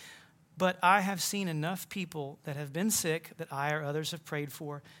be, but I have seen enough people that have been sick that I or others have prayed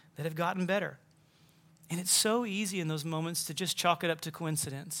for that have gotten better. And it's so easy in those moments to just chalk it up to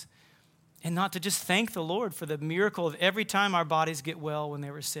coincidence and not to just thank the Lord for the miracle of every time our bodies get well when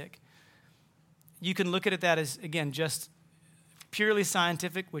they were sick. You can look at it that as, again, just purely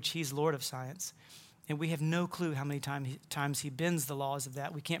scientific, which he's Lord of science. And we have no clue how many times he bends the laws of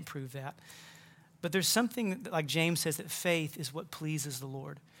that. We can't prove that. But there's something, like James says, that faith is what pleases the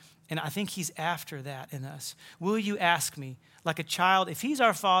Lord. And I think he's after that in us. Will you ask me, like a child, if he's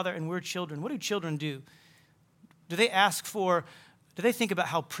our father and we're children, what do children do? Do they think about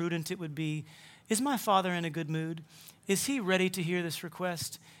how prudent it would be? Is my father in a good mood? Is he ready to hear this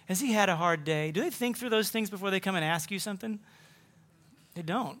request? Has he had a hard day? Do they think through those things before they come and ask you something? They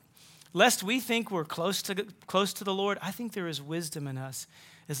don't. Lest we think we're close to the Lord, I think there is wisdom in us.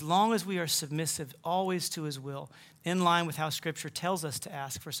 As long as we are submissive always to his will, in line with how Scripture tells us to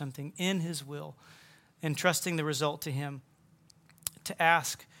ask for something in his will, and trusting the result to him, to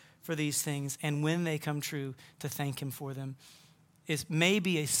ask for these things, and when they come true, to thank him for them, is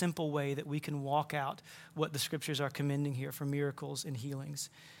maybe a simple way that we can walk out what the scriptures are commending here for miracles and healings.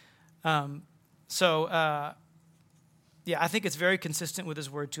 I think it's very consistent with his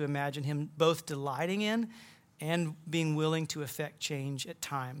word to imagine him both delighting in and being willing to effect change at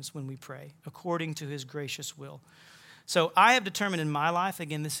times when we pray, according to his gracious will. So I have determined in my life,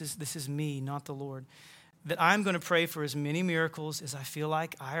 again, this is me, not the Lord, that I'm going to pray for as many miracles as I feel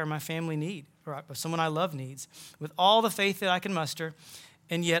like I or my family need, or someone I love needs, with all the faith that I can muster,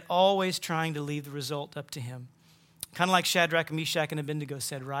 and yet always trying to leave the result up to him. Kind of like Shadrach, Meshach, and Abednego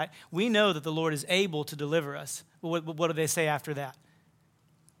said, right? We know that the Lord is able to deliver us. What do they say after that?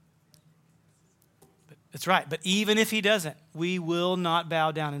 That's right. But even if he doesn't, we will not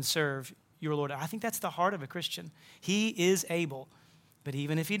bow down and serve your Lord. I think that's the heart of a Christian. He is able, but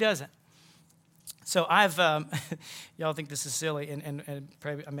even if he doesn't. So I've, y'all think this is silly, and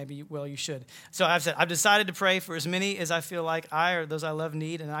maybe, well, you should. So I've decided to pray for as many as I feel like I or those I love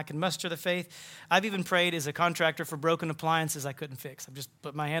need, and I can muster the faith. I've even prayed as a contractor for broken appliances I couldn't fix. I've just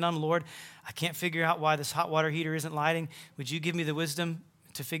put my hand on the Lord. I can't figure out why this hot water heater isn't lighting. Would you give me the wisdom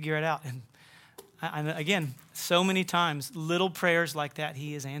to figure it out? And again, so many times, little prayers like that,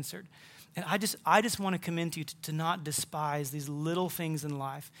 he has answered. And I just want to commend you to not despise these little things in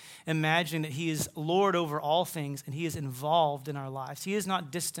life, imagining that he is Lord over all things and he is involved in our lives. He is not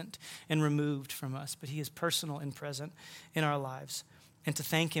distant and removed from us, but he is personal and present in our lives. And to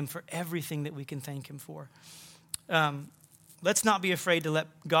thank him for everything that we can thank him for. Let's not be afraid to let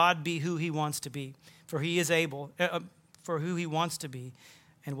God be who he wants to be, for he is able, for who he wants to be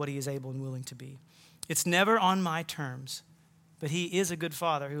and what he is able and willing to be. It's never on my terms. But he is a good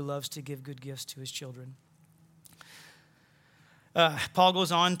father who loves to give good gifts to his children. Paul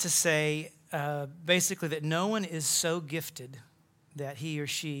goes on to say, basically, that no one is so gifted that he or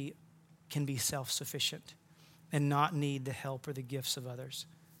she can be self-sufficient and not need the help or the gifts of others.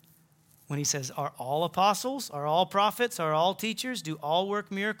 When he says, are all apostles, are all prophets, are all teachers, do all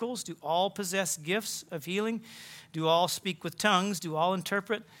work miracles, do all possess gifts of healing, do all speak with tongues, do all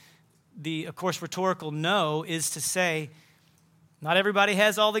interpret? The, of course, rhetorical no is to say, not everybody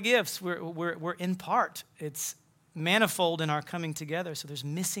has all the gifts. We're in part. It's manifold in our coming together. So there's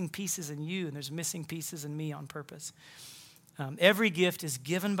missing pieces in you, and there's missing pieces in me on purpose. Every gift is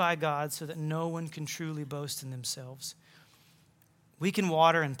given by God so that no one can truly boast in themselves. We can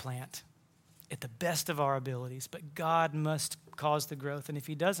water and plant at the best of our abilities, but God must cause the growth. And if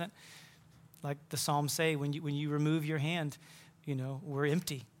he doesn't, like the Psalms say, when you remove your hand, we're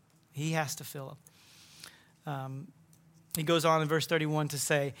empty. He has to fill up. He goes on in verse 31 to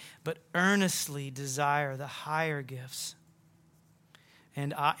say, but earnestly desire the higher gifts.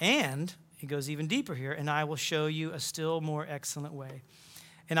 And he goes even deeper here, and I will show you a still more excellent way.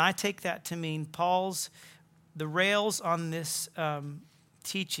 And I take that to mean the rails on this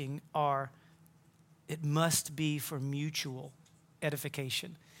teaching are, it must be for mutual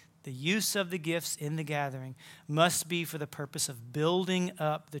edification. The use of the gifts in the gathering must be for the purpose of building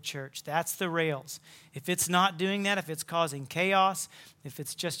up the church. That's the rails. If it's not doing that, if it's causing chaos, if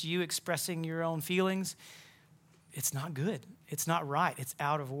it's just you expressing your own feelings, it's not good. It's not right. It's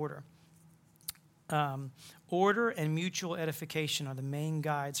out of order. Order and mutual edification are the main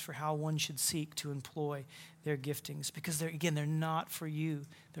guides for how one should seek to employ their giftings, because they're not for you.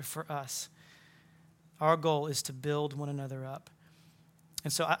 They're for us. Our goal is to build one another up.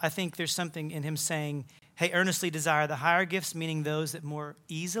 And so I think there's something in him saying, hey, earnestly desire the higher gifts, meaning those that more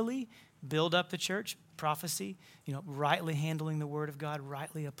easily build up the church, prophecy, rightly handling the word of God,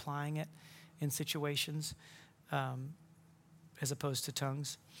 rightly applying it in situations, as opposed to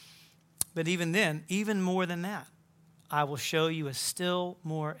tongues. But even then, even more than that, I will show you a still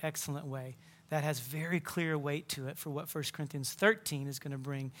more excellent way. That has very clear weight to it for what 1 Corinthians 13 is going to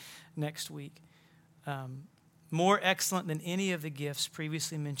bring next week. More excellent than any of the gifts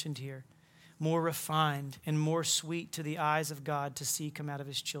previously mentioned here. More refined and more sweet to the eyes of God to see come out of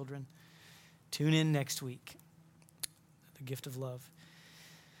his children. Tune in next week. The gift of love.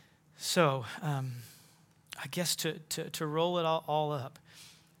 So, I guess to roll it all up.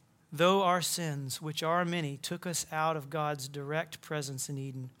 Though our sins, which are many, took us out of God's direct presence in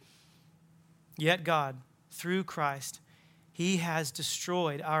Eden, yet God, through Christ, he has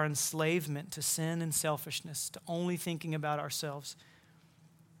destroyed our enslavement to sin and selfishness, to only thinking about ourselves.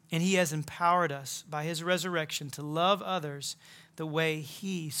 And he has empowered us by his resurrection to love others the way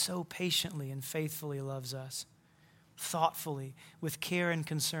he so patiently and faithfully loves us, thoughtfully, with care and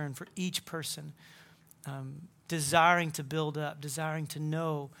concern for each person, desiring to build up, desiring to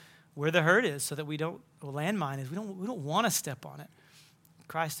know where the hurt is so that we don't, landmine is, we don't want to step on it.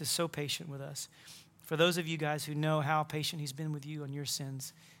 Christ is so patient with us. For those of you guys who know how patient he's been with you on your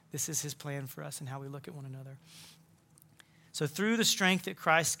sins, this is his plan for us and how we look at one another. So through the strength that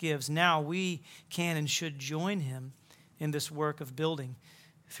Christ gives, now we can and should join him in this work of building.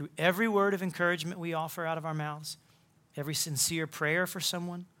 Through every word of encouragement we offer out of our mouths, every sincere prayer for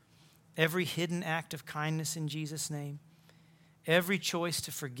someone, every hidden act of kindness in Jesus' name, every choice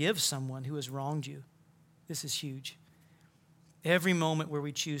to forgive someone who has wronged you. This is huge. Every moment where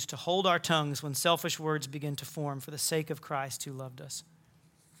we choose to hold our tongues when selfish words begin to form for the sake of Christ who loved us.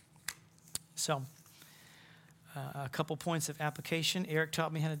 So, a couple points of application. Eric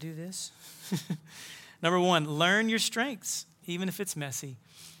taught me how to do this. Number one, learn your strengths, even if it's messy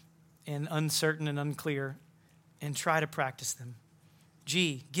and uncertain and unclear, and try to practice them.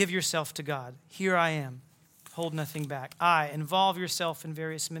 G, give yourself to God. Here I am. Hold nothing back. I, involve yourself in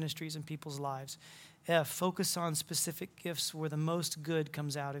various ministries in people's lives. F, focus on specific gifts where the most good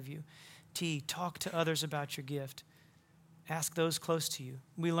comes out of you. T, talk to others about your gift. Ask those close to you.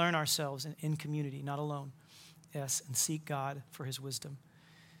 We learn ourselves in community, not alone. S, and seek God for his wisdom.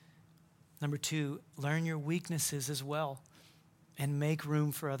 Number 2, learn your weaknesses as well and make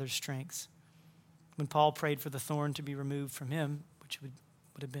room for others' strengths. When Paul prayed for the thorn to be removed from him, which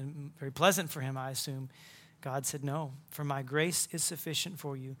would have been very pleasant for him, I assume, God said, no, for my grace is sufficient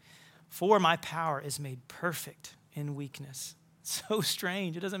for you, for my power is made perfect in weakness. So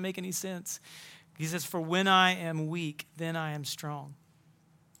strange. It doesn't make any sense. He says, for when I am weak, then I am strong.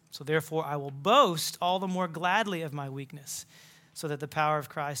 So therefore, I will boast all the more gladly of my weakness, so that the power of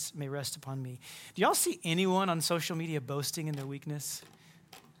Christ may rest upon me. Do y'all see anyone on social media boasting in their weakness?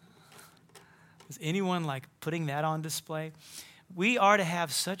 Is anyone like putting that on display? We are to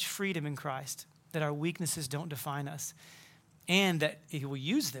have such freedom in Christ that our weaknesses don't define us, and that he will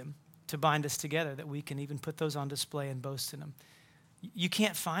use them to bind us together, that we can even put those on display and boast in them. You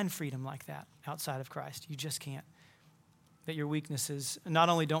can't find freedom like that outside of Christ. You just can't. That your weaknesses not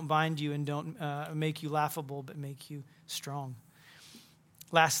only don't bind you and don't make you laughable, but make you strong.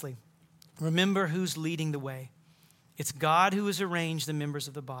 Lastly, remember who's leading the way. It's God who has arranged the members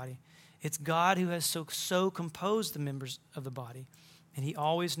of the body. It's God who has so composed the members of the body, and he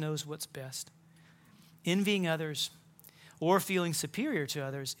always knows what's best. Envying others or feeling superior to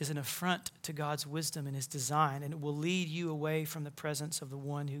others is an affront to God's wisdom and his design, and it will lead you away from the presence of the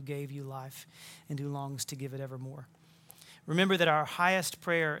one who gave you life and who longs to give it evermore. Remember that our highest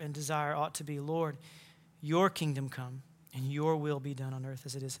prayer and desire ought to be, Lord, your kingdom come and your will be done on earth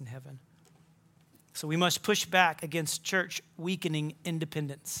as it is in heaven. So we must push back against church weakening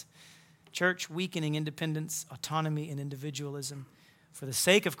independence. Church weakening independence, autonomy, and individualism for the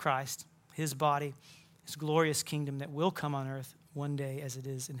sake of Christ, his body, his glorious kingdom that will come on earth one day as it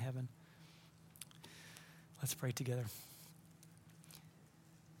is in heaven. Let's pray together.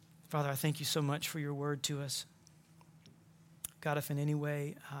 Father, I thank you so much for your word to us. God, if in any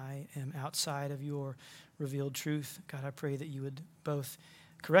way I am outside of your revealed truth, God, I pray that you would both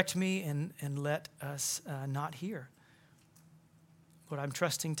correct me and let us not hear. Lord, I'm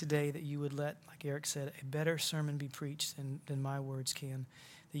trusting today that you would let, like Eric said, a better sermon be preached than my words can,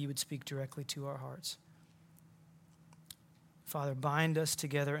 that you would speak directly to our hearts. Father, bind us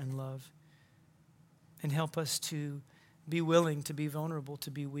together in love and help us to be willing to be vulnerable,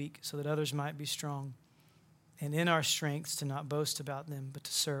 to be weak, so that others might be strong. And in our strengths, to not boast about them, but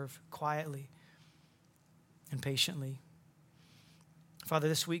to serve quietly and patiently. Father,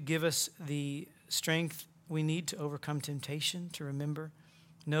 this week, give us the strength we need to overcome temptation, to remember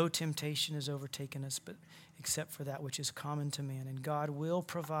no temptation has overtaken us, but except for that which is common to man. And God will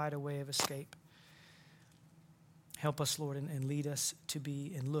provide a way of escape. Help us, Lord, and lead us to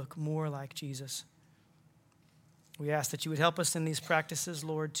be and look more like Jesus. We ask that you would help us in these practices,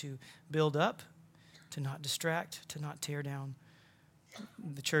 Lord, to build up, to not distract, to not tear down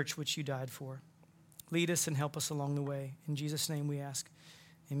the church which you died for. Lead us and help us along the way. In Jesus' name we ask.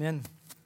 Amen.